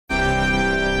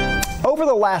Over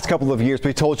the last couple of years,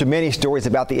 we told you many stories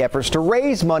about the efforts to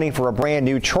raise money for a brand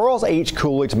new Charles H.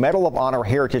 Coolidge Medal of Honor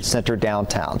Heritage Center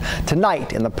downtown.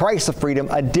 Tonight, in The Price of Freedom,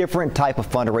 a different type of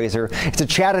fundraiser. It's a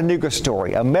Chattanooga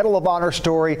story, a Medal of Honor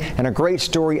story, and a great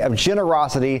story of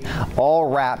generosity,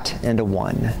 all wrapped into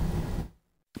one.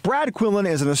 Brad Quillen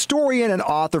is an historian and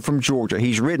author from Georgia.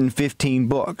 He's written 15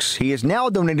 books. He has now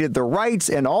donated the rights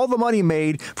and all the money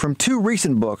made from 2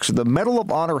 recent books to the Medal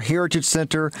of Honor Heritage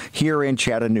Center here in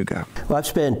Chattanooga. Well, I've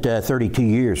spent 32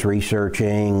 years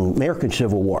researching American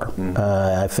Civil War.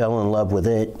 I fell in love with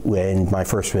it when my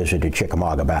first visit to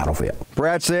Chickamauga battlefield.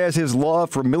 Brad says his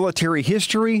love for military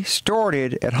history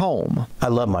started at home. I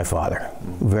love my father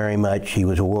very much. He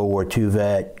was a World War II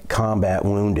vet, combat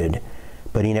wounded,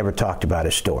 but he never talked about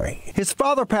his story. His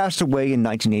father passed away in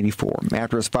 1984.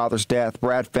 After his father's death,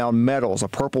 Brad found medals, a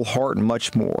Purple Heart, and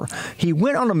much more. He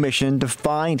went on a mission to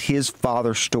find his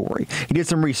father's story. He did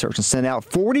some research and sent out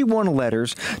 41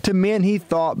 letters to men he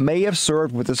thought may have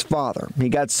served with his father. He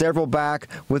got several back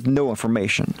with no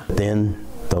information. Then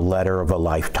the letter of a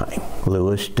lifetime.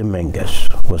 Louis Dominguez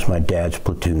was my dad's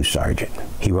platoon sergeant.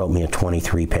 He wrote me a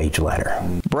 23-page letter.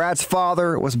 Brad's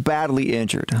father was badly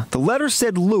injured. The letter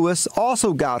said Louis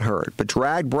also got hurt, but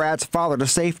dragged Brad's father to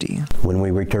safety. When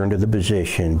we returned to the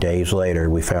position, days later,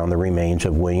 we found the remains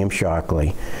of William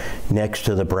Shockley next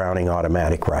to the Browning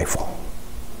automatic rifle.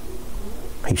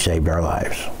 He saved our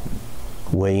lives.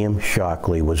 William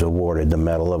Shockley was awarded the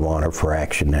Medal of Honor for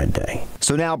action that day.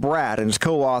 So now Brad and his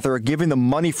co-author are giving the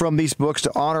money from these books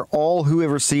to honor all who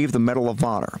have received the Medal of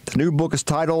Honor. The new book is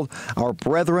titled Our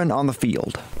Brethren on the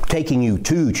Field. Taking you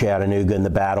to Chattanooga in the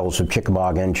battles of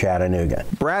Chickamauga and Chattanooga.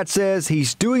 Brad says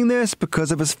he's doing this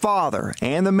because of his father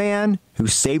and the man who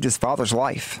saved his father's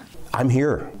life. I'm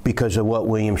here because of what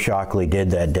William Shockley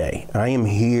did that day. I am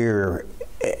here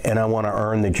and I want to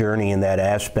earn the journey in that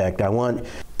aspect.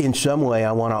 In some way,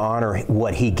 I want to honor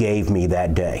what he gave me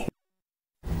that day.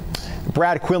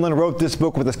 Brad Quillen wrote this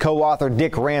book with his co-author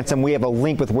Dick Ransom. We have a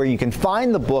link with where you can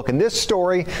find the book and this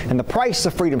story in the Price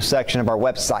of Freedom section of our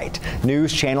website,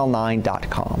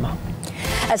 NewsChannel9.com.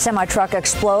 A semi-truck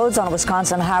explodes on a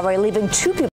Wisconsin highway, leaving 2 people